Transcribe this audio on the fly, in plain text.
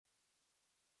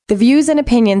The views and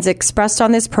opinions expressed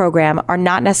on this program are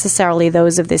not necessarily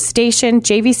those of this station,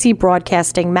 JVC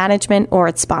Broadcasting Management, or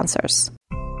its sponsors.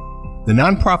 The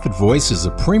Nonprofit Voice is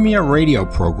a premier radio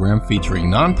program featuring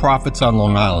nonprofits on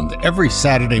Long Island every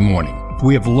Saturday morning.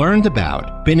 We have learned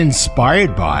about, been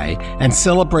inspired by, and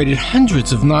celebrated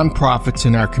hundreds of nonprofits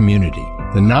in our community.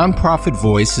 The Nonprofit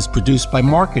Voice is produced by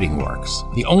Marketing Works,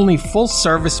 the only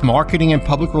full-service marketing and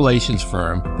public relations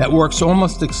firm that works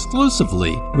almost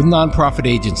exclusively with nonprofit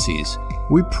agencies.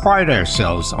 We pride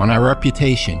ourselves on our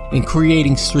reputation in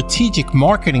creating strategic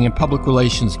marketing and public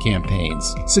relations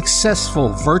campaigns, successful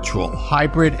virtual,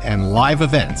 hybrid, and live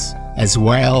events, as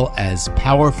well as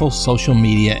powerful social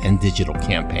media and digital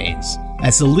campaigns.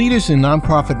 As the leaders in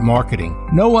nonprofit marketing,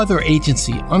 no other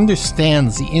agency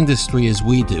understands the industry as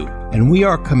we do, and we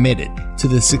are committed to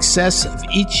the success of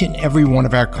each and every one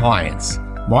of our clients.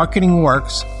 Marketing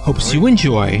Works hopes you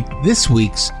enjoy this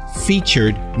week's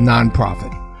featured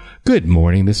nonprofit. Good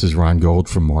morning. This is Ron Gold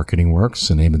from Marketing Works.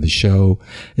 The name of the show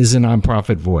is The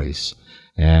Nonprofit Voice,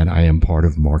 and I am part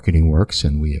of Marketing Works,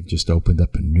 and we have just opened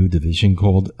up a new division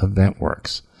called Event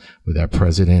Works with our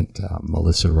president,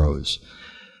 Melissa Rose.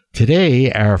 Today,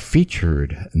 our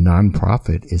featured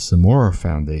nonprofit is the Maurer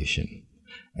Foundation,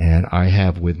 and I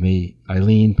have with me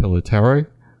Eileen Pillitteri.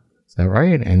 Is that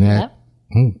right? And that,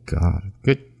 Oh God,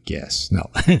 good guess. No,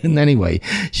 and anyway,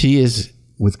 she is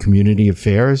with Community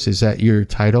Affairs. Is that your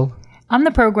title? I'm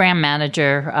the program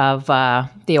manager of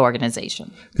the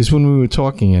organization. Because when we were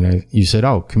talking, and you said,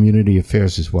 "Oh, Community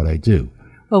Affairs is what I do."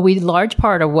 Well, large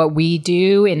part of what we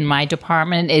do in my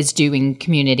department is doing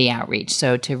community outreach.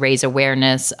 So to raise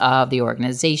awareness of the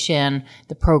organization,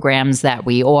 the programs that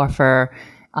we offer,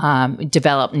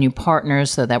 develop new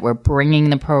partners so that we're bringing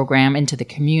the program into the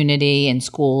community and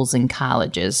schools and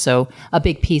colleges. So a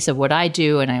big piece of what I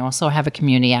do, and I also have a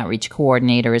community outreach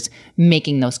coordinator, is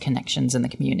making those connections in the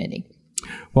community.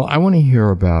 Well, I want to hear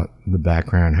about the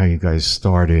background, how you guys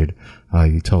started.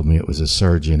 You told me it was a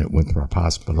surgeon at Winthrop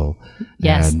Hospital.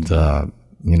 Yes. And,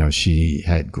 she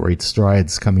had great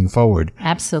strides coming forward.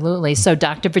 Absolutely. So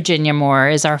Dr. Virginia Maurer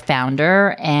is our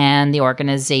founder, and the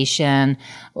organization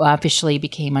officially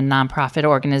became a nonprofit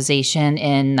organization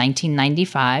in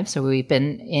 1995. So we've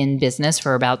been in business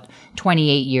for about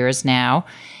 28 years now.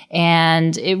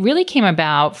 And it really came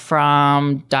about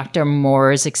from Dr.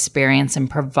 Maurer's experience in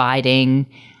providing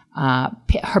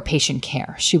her patient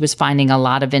care. She was finding a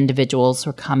lot of individuals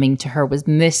were coming to her with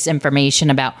misinformation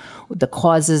about the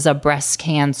causes of breast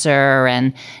cancer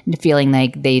and feeling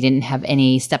like they didn't have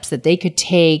any steps that they could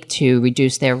take to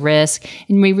reduce their risk.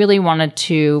 And we really wanted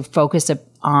to focus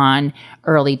on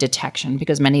early detection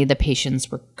because many of the patients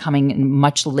were coming in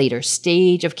much later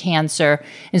stage of cancer.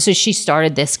 And so she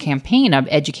started this campaign of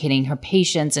educating her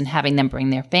patients and having them bring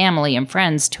their family and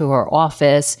friends to her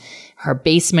office, her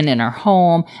basement in her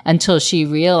home, until she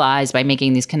realized by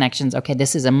making these connections, okay,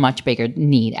 this is a much bigger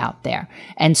need out there,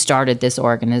 and started this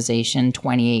organization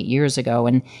 28 years ago.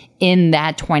 And in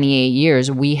that 28 years,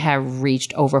 we have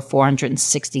reached over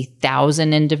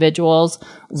 460,000 individuals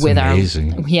with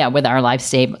our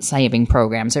life-saving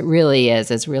programs. It really is.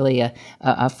 It's really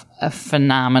a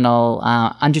phenomenal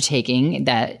undertaking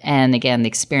and again, the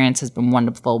experience has been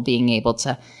wonderful being able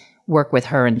to work with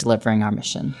her in delivering our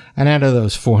mission. And out of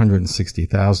those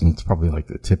 460,000, it's probably like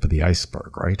the tip of the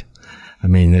iceberg, right? I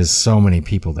mean, there's so many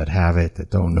people that have it, that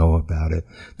don't know about it,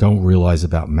 don't realize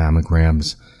about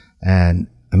mammograms. And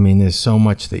I mean, there's so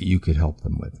much that you could help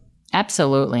them with.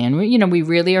 Absolutely. And we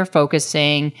really are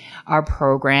focusing our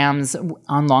programs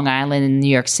on Long Island and New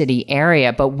York City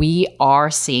area, but we are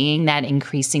seeing that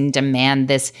increasing demand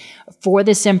for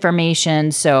this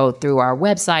information. So through our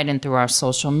website and through our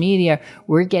social media,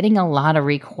 we're getting a lot of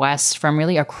requests from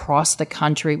really across the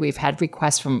country. We've had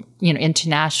requests from,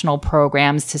 international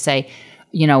programs to say,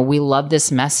 we love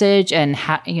this message and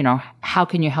how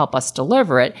can you help us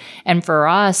deliver it? And for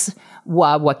us,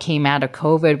 what came out of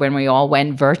COVID when we all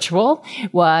went virtual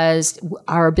was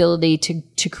our ability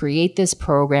to create this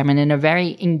program and in a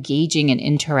very engaging and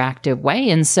interactive way.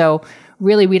 And so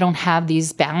really we don't have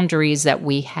these boundaries that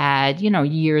we had,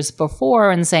 years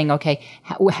before and saying, okay,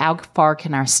 how far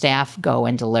can our staff go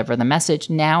and deliver the message?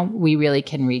 Now we really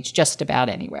can reach just about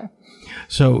anywhere.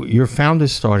 So your founder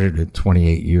started it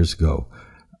 28 years ago.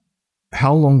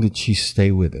 How long did she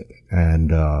stay with it?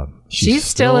 And she's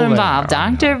still involved.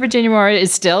 Dr. Virginia Maurer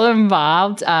is still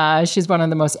involved. She's one of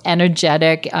the most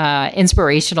energetic,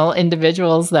 inspirational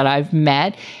individuals that I've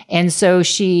met. And so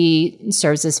she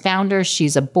serves as founder.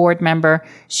 She's a board member.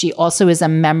 She also is a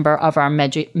member of our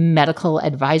medical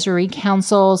advisory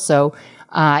council. So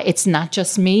It's not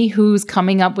just me who's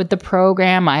coming up with the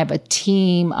program. I have a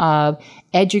team of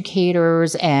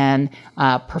educators and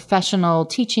professional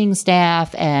teaching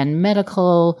staff and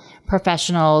medical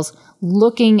professionals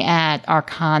looking at our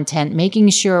content, making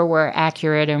sure we're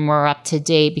accurate and we're up to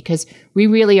date, because we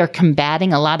really are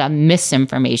combating a lot of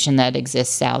misinformation that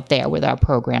exists out there with our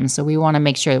program. So we want to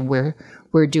make sure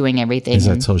we're doing everything. Is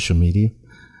that social media?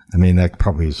 I mean, that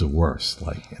probably is the worst,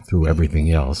 like through everything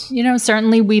else.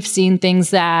 Certainly we've seen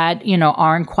things that,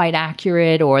 aren't quite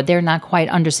accurate, or they're not quite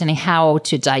understanding how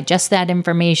to digest that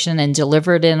information and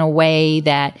deliver it in a way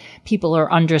that people are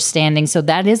understanding. So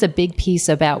that is a big piece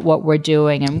about what we're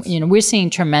doing. And, we're seeing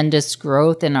tremendous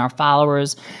growth in our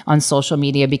followers on social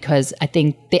media, because I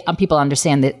think people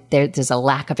understand that there's a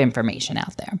lack of information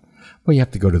out there. Well, you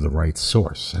have to go to the right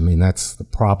source. I mean, that's the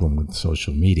problem with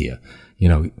social media.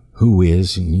 Who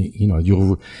is, and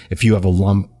if you have a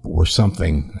lump or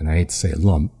something, and I hate to say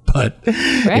lump, but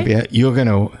right. if you're going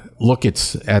to look at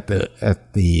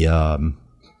the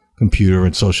computer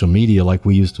and social media like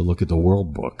we used to look at the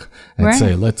World Book and right.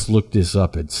 say, let's look this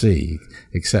up and see.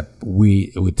 Except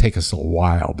it would take us a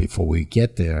while before we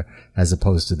get there, as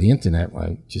opposed to the internet.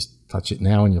 Like, just touch it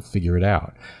now and you'll figure it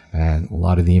out. And a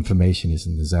lot of the information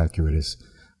isn't as accurate as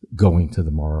going to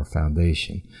the Maurer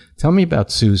Foundation. Tell me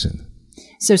about Susan.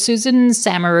 So Susan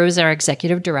Samaru is our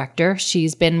executive director.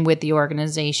 She's been with the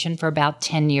organization for about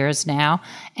 10 years now,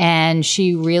 and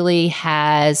she really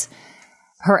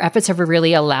her efforts have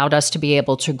really allowed us to be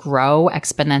able to grow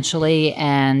exponentially,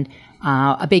 and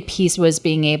a big piece was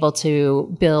being able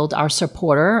to build our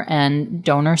supporter and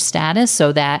donor status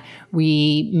so that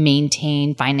we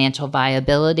maintain financial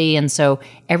viability. And so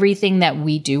everything that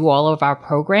we do, all of our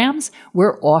programs,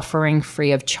 we're offering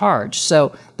free of charge.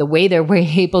 So the way that we're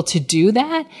able to do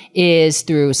that is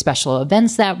through special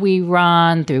events that we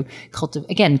run, through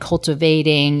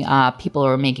cultivating people who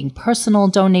are making personal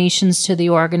donations to the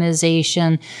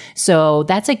organization. So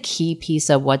that's a key piece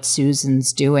of what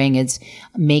Susan's doing, is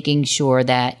making sure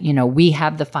that, we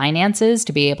have the finances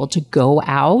to be able to go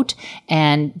out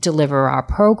and deliver our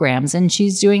programs. And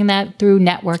she's doing that through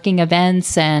networking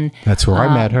events. And that's where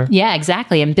I met her. Yeah,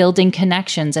 exactly. And building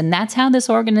connections. And that's how this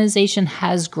organization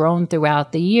has grown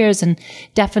throughout the years, and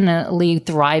definitely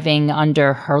thriving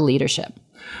under her leadership.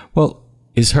 Well,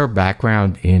 is her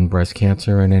background in breast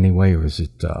cancer in any way, or is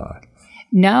it?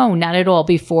 No, not at all.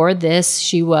 Before this,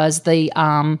 she was the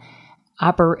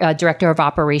director of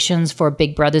operations for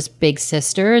Big Brothers Big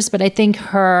Sisters, but I think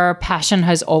her passion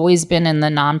has always been in the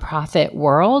nonprofit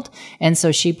world, and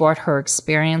so she brought her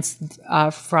experience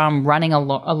from running a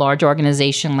large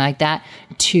organization like that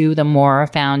to the Maurer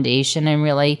Foundation, and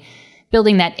really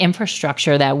building that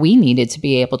infrastructure that we needed to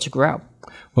be able to grow.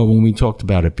 Well, when we talked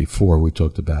about it before, we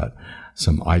talked about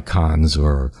some icons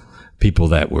or people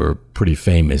that were pretty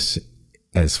famous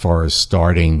as far as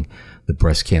starting the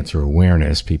breast cancer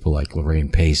awareness, people like Lorraine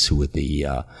Pace, who with the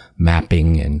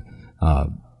mapping, and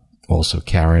also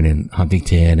Karen in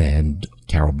Huntington and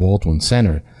Carol Baldwin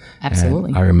Center.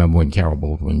 Absolutely. And I remember when Carol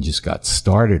Baldwin just got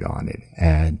started on it.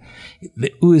 And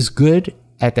it was good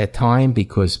at that time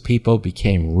because people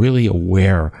became really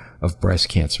aware of breast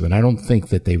cancer. And I don't think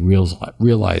that they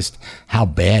realized how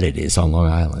bad it is on Long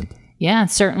Island. Yeah,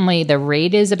 certainly the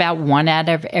rate is about 1 out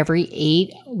of every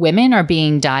 8 women are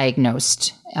being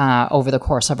diagnosed over the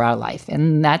course of our life.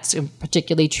 And that's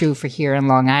particularly true for here in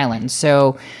Long Island.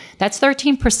 So that's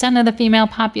 13% of the female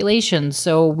population.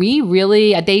 So we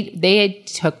really, they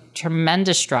took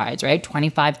tremendous strides, right?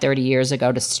 25, 30 years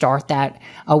ago to start that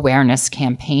awareness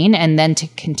campaign and then to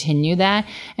continue that.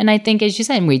 And I think, as you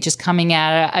said, we just coming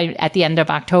at the end of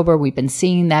October, we've been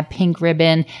seeing that pink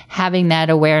ribbon, having that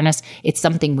awareness. It's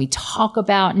something we talk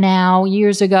about now.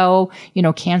 Years ago,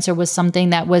 cancer was something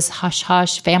that was hush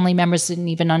hush. Family members didn't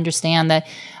even understand that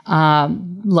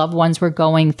loved ones were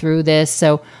going through this.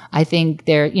 So I think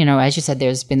there, as you said,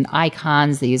 there's been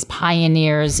icons, these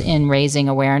pioneers in raising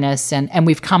awareness, and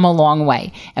we've come a long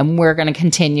way, and we're going to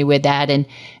continue with that and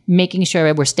making sure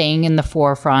that we're staying in the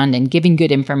forefront and giving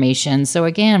good information. So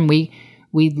again,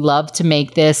 we'd love to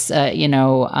make this,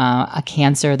 a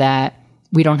cancer that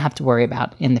we don't have to worry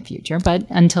about in the future. But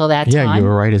until that time. Yeah, you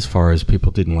were right as far as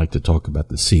people didn't like to talk about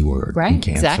the C word right, in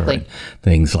cancer exactly. and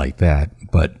things like that.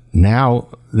 But now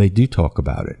they do talk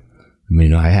about it. I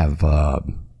mean, I have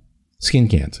skin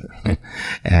cancer,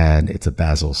 and it's a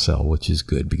basal cell, which is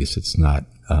good because it's not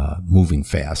moving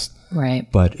fast. Right.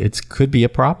 But it could be a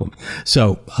problem.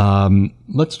 So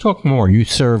let's talk more. You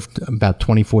served about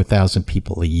 24,000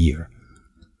 people a year.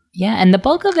 Yeah, and the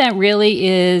bulk of that really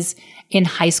is in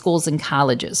high schools and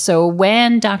colleges. So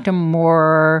when Dr.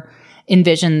 Maurer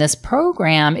envisioned this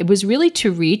program, it was really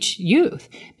to reach youth,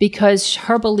 because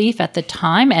her belief at the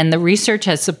time, and the research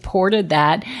has supported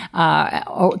that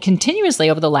continuously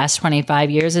over the last 25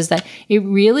 years, is that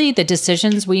the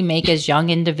decisions we make as young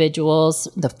individuals,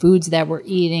 the foods that we're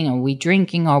eating, are we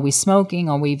drinking, are we smoking,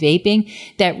 are we vaping,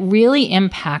 that really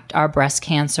impact our breast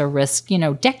cancer risk,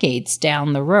 decades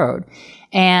down the road.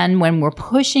 And when we're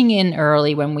pushing in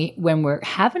early, when we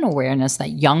have an awareness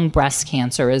that young breast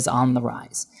cancer is on the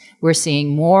rise, we're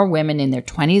seeing more women in their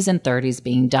 20s and 30s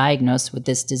being diagnosed with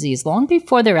this disease long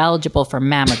before they're eligible for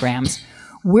mammograms.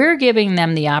 We're giving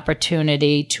them the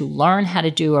opportunity to learn how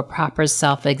to do a proper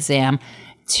self-exam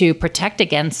to protect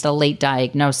against a late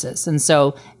diagnosis. And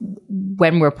so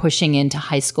when we're pushing into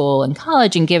high school and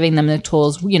college and giving them the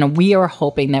tools, we are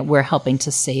hoping that we're helping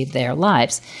to save their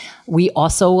lives. We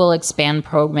also will expand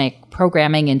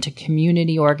programming into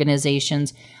community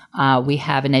organizations. We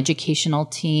have an educational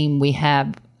team. We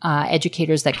have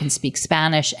educators that can speak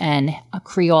Spanish and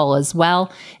Creole as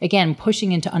well. Again,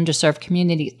 pushing into underserved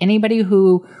communities. Anybody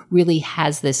who really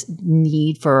has this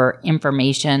need for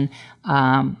information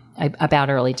about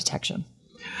early detection.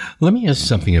 Let me ask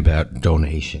something about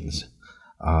donations.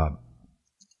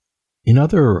 In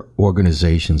other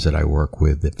organizations that I work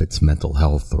with, if it's mental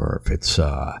health or if it's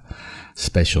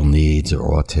special needs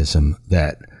or autism,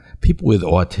 that people with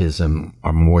autism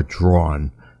are more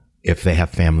drawn if they have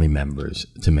family members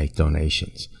to make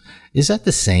donations. Is that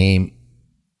the same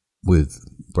with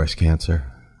breast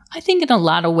cancer? I think in a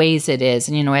lot of ways it is.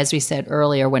 And, as we said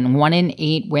earlier, when 1 in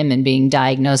 8 women being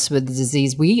diagnosed with the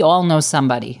disease, we all know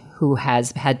somebody who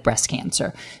has had breast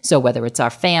cancer. So whether it's our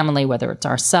family, whether it's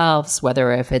ourselves,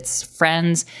 whether if it's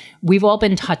friends, we've all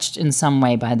been touched in some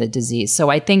way by the disease. So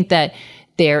I think that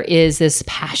there is this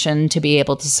passion to be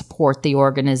able to support the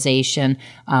organization.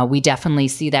 We definitely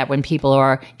see that when people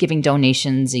are giving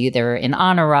donations either in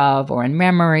honor of or in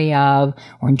memory of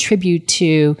or in tribute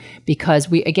to, because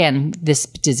this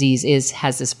disease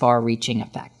has this far-reaching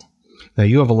effect. Now,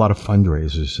 you have a lot of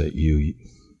fundraisers that you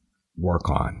work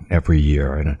on every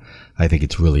year, and I think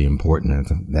it's really important,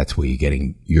 and that's where you're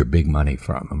getting your big money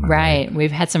from. Right.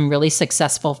 We've had some really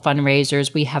successful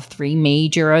fundraisers. We have 3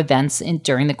 major events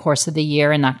during the course of the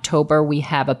year. In October, we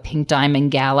have a Pink Diamond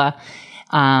Gala.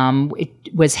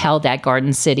 It was held at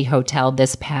Garden City Hotel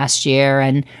this past year,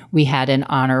 and we had an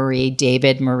honoree,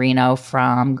 David Marino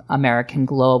from American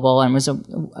Global, and it was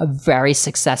a very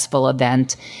successful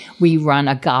event. We run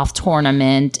a golf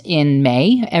tournament in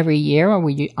May every year.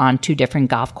 We're on 2 different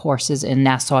golf courses in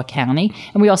Nassau County,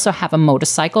 and we also have a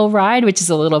motorcycle ride, which is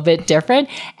a little bit different,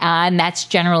 and that's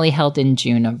generally held in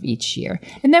June of each year.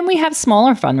 And then we have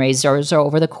smaller fundraisers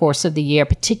over the course of the year,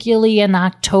 particularly in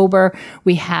October.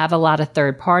 We have a lot of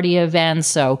third-party events,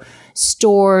 so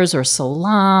stores or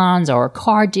salons or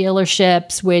car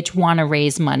dealerships which want to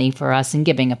raise money for us and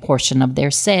giving a portion of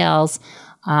their sales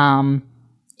to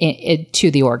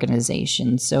the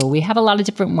organization. So we have a lot of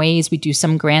different ways. We do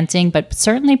some granting, but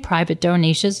certainly private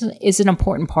donations is an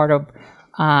important part of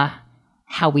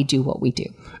how we do what we do.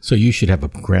 So you should have a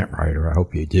grant writer. I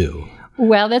hope you do.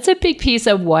 Well, that's a big piece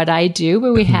of what I do,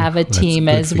 but we have a team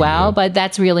as well. But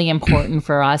that's really important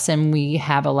for us, and we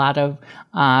have a lot of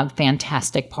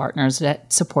fantastic partners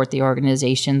that support the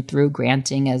organization through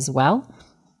granting as well.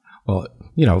 Well,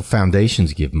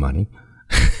 foundations give money.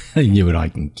 You and I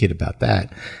can kid about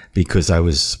that, because I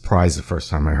was surprised the first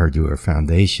time I heard you were a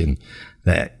foundation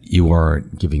that you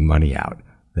weren't giving money out.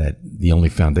 That the only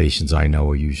foundations I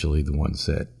know are usually the ones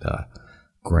that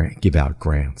give out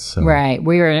grants. So. Right.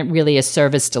 We're really a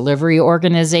service delivery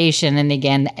organization. And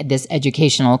again, this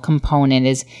educational component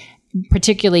is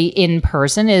particularly in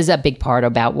person is a big part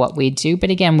about what we do. But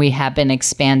again, we have been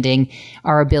expanding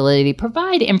our ability to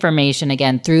provide information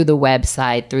again through the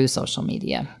website, through social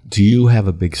media. Do you have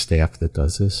a big staff that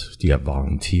does this? Do you have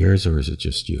volunteers, or is it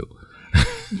just you?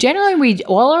 Generally,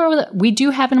 we do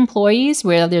have employees,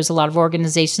 where there's a lot of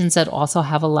organizations that also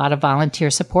have a lot of volunteer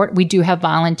support. We do have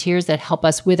volunteers that help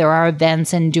us with our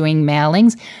events and doing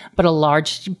mailings, but a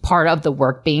large part of the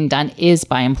work being done is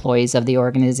by employees of the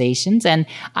organizations. And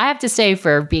I have to say,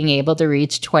 for being able to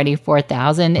reach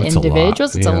 24,000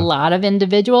 individuals, it's a lot of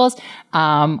individuals.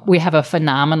 We have a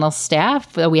phenomenal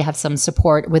staff. We have some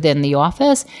support within the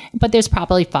office, but there's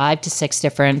probably 5 to 6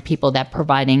 different people that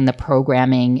providing the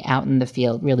programming out in the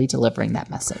field, really delivering that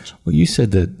message. Well, you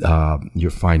said that you're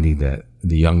finding that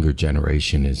the younger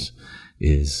generation is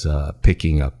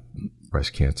picking up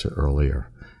breast cancer earlier.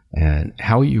 And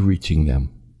how are you reaching them?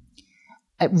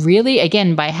 Really,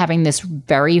 again, by having this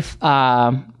very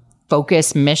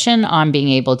focused mission on being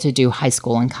able to do high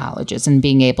school and colleges and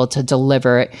being able to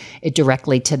deliver it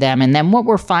directly to them. And then what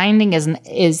we're finding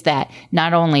is that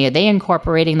not only are they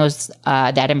incorporating those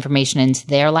that information into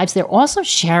their lives, they're also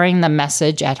sharing the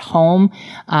message at home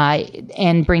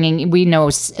and bringing. We know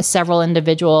several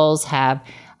individuals have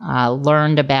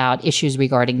learned about issues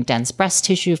regarding dense breast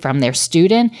tissue from their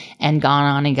student and gone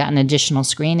on and gotten additional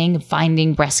screening,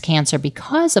 finding breast cancer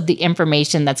because of the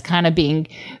information that's kind of being,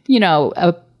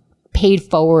 paid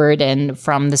forward and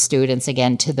from the students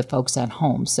again to the folks at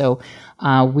home. So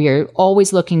we're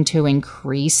always looking to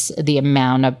increase the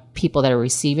amount of people that are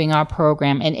receiving our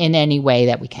program in any way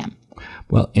that we can.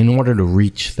 Well, in order to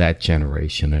reach that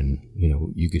generation, and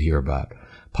you could hear about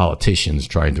politicians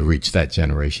trying to reach that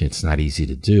generation, it's not easy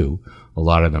to do. A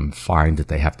lot of them find that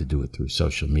they have to do it through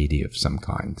social media of some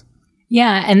kind.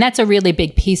 Yeah, and that's a really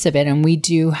big piece of it. And we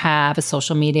do have a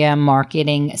social media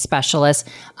marketing specialist.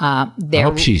 I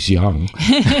hope she's young.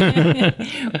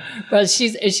 Well,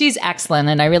 she's excellent.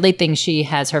 And I really think she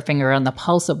has her finger on the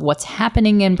pulse of what's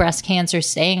happening in breast cancer,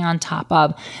 staying on top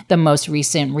of the most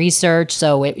recent research.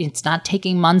 So it's not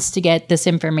taking months to get this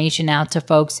information out to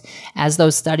folks. As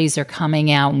those studies are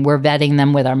coming out and we're vetting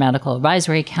them with our medical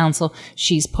advisory council,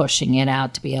 she's pushing it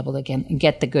out to be able to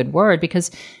get the good word, because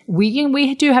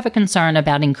we do have a concern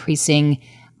about increasing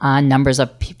numbers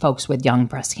of folks with young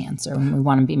breast cancer, and we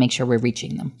want to make sure we're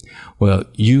reaching them. Well,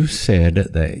 you said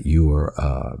that you were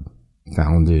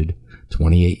founded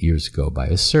 28 years ago by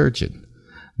a surgeon.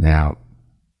 Now,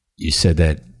 you said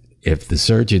that if the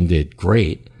surgeon did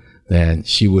great, then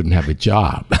she wouldn't have a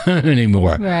job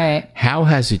anymore. Right. How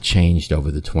has it changed over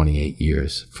the 28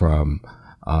 years from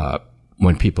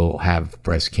when people have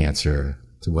breast cancer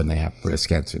to when they have breast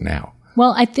cancer now?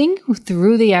 Well, I think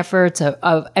through the efforts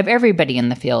of everybody in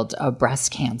the field of breast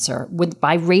cancer,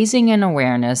 by raising an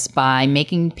awareness, by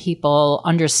making people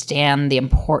understand the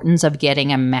importance of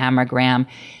getting a mammogram,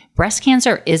 breast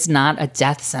cancer is not a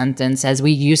death sentence as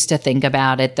we used to think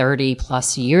about it 30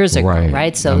 plus years ago,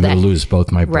 right? So I'm going to lose both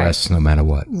my breasts no matter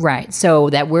what. Right. So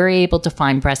that we're able to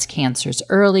find breast cancers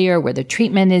earlier, where the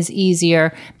treatment is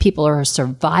easier. People are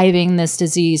surviving this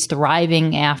disease,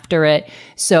 thriving after it.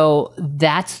 So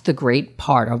that's the great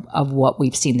part of what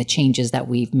we've seen, the changes that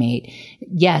we've made.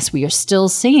 Yes, we are still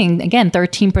seeing, again,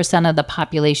 13% of the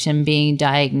population being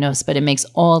diagnosed, but it makes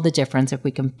all the difference if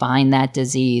we can find that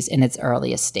disease in its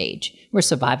earliest stage, where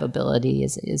survivability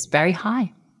is very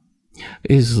high.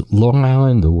 Is Long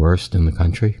Island the worst in the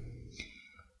country?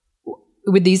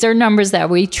 These are numbers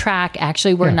that we track.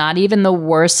 Actually, we're not even the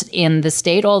worst in the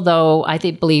state, although I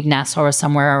believe Nassau is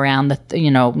somewhere around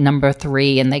the number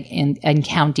 3 in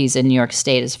counties in New York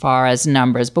State as far as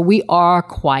numbers. But we are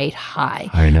quite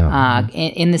high. I know.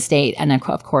 In the state, and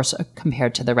of course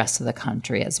compared to the rest of the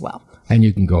country as well. And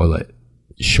you can go like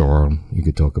Shoreham, you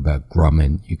could talk about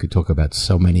Grumman, you could talk about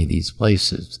so many of these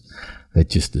places that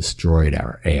just destroyed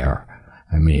our air.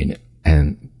 I mean,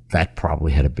 and that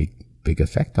probably had a big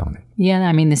effect on it. Yeah,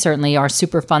 I mean, there certainly are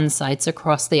Superfund sites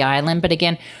across the island. But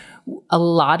again, a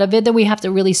lot of it that we have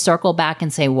to really circle back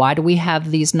and say, why do we have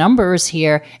these numbers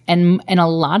here? And a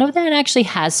lot of that actually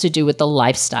has to do with the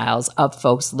lifestyles of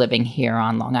folks living here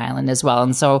on Long Island as well.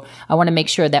 And so I want to make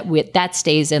sure that that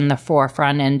stays in the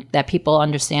forefront and that people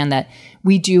understand that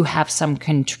we do have some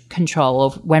control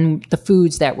of when the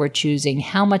foods that we're choosing,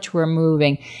 how much we're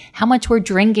moving, how much we're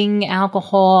drinking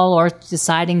alcohol or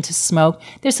deciding to smoke.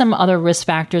 There's some other risk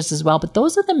factors as well, but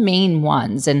those are the main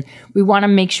ones. And we want to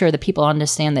make sure that people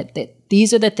understand that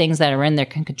these are the things that are in their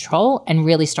control and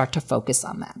really start to focus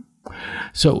on that.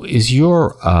 So is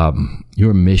your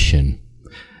mission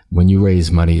when you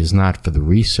raise money is not for the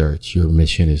research, your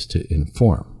mission is to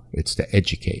inform, it's to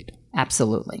educate.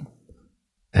 Absolutely.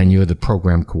 And you're the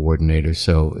program coordinator,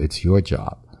 so it's your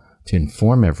job to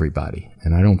inform everybody.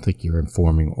 And I don't think you're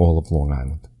informing all of Long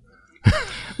Island.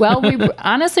 Well,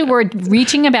 honestly, we're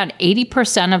reaching about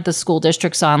 80% of the school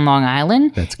districts on Long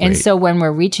Island. That's great. And so when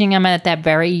we're reaching them at that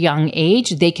very young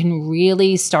age, they can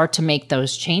really start to make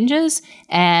those changes.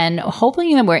 And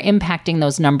hopefully we're impacting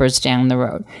those numbers down the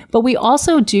road. But we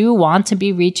also do want to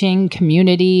be reaching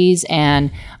communities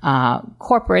and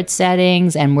corporate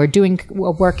settings, and we're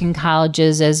work in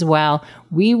colleges as well.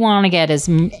 We want to get as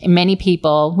many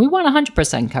people. We want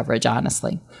 100% coverage,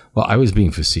 honestly. Well, I was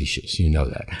being facetious, you know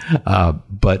that.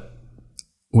 But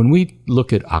when we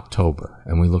look at October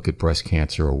and we look at Breast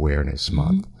Cancer Awareness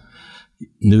Month,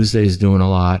 Newsday is doing a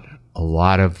lot. A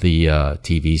lot of the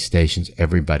TV stations,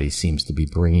 everybody seems to be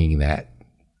bringing that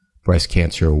breast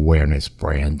cancer awareness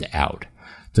brand out.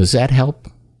 Does that help?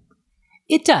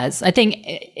 It does. I think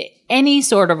any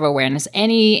sort of awareness,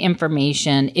 any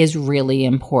information is really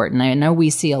important. I know we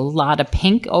see a lot of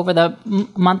pink over the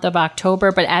month of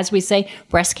October, but as we say,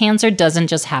 breast cancer doesn't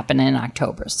just happen in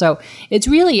October. So it's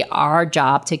really our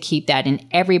job to keep that in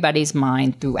everybody's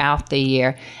mind throughout the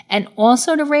year, and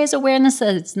also to raise awareness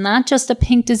that it's not just a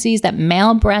pink disease, that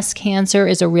male breast cancer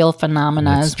is a real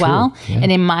phenomenon as well. Yeah.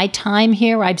 And in my time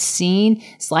here, I've seen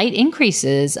slight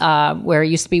increases where it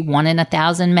used to be 1 in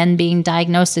 1,000 men being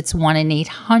diagnosed. It's 1 in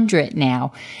 800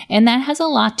 now. And that has a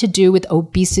lot to do with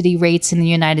obesity rates in the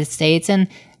United States and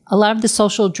a lot of the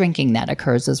social drinking that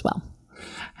occurs as well.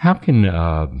 How can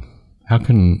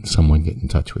someone get in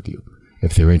touch with you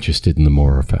if they're interested in the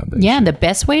Maurer Foundation? Yeah, the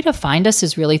best way to find us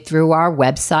is really through our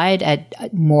website at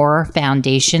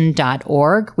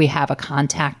maurerfoundation.org. We have a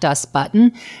contact us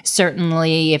button.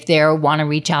 Certainly, if they want to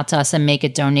reach out to us and make a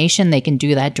donation, they can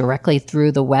do that directly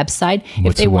through the website.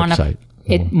 What's the website?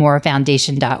 At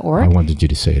maurerfoundation.org. I wanted you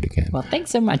to say it again. Well,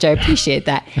 thanks so much. I appreciate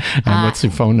that. And what's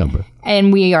the phone number?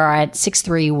 And we are at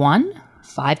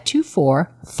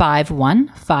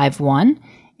 631-524-5151.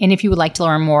 And if you would like to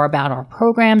learn more about our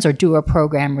programs or do a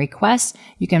program request,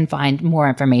 you can find more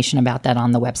information about that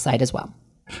on the website as well.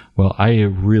 Well, I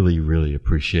really, really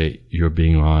appreciate your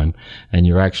being on. And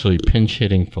you're actually pinch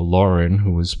hitting for Lauren,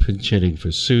 who was pinch hitting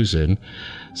for Susan.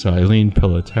 So Eileen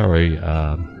Pillitteri,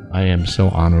 I am so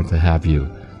honored to have you.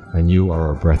 And you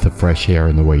are a breath of fresh air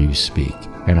in the way you speak.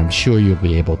 And I'm sure you'll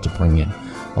be able to bring in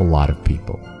a lot of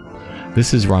people.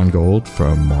 This is Ron Gold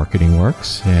from Marketing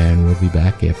Works, and we'll be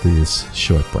back after this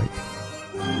short break.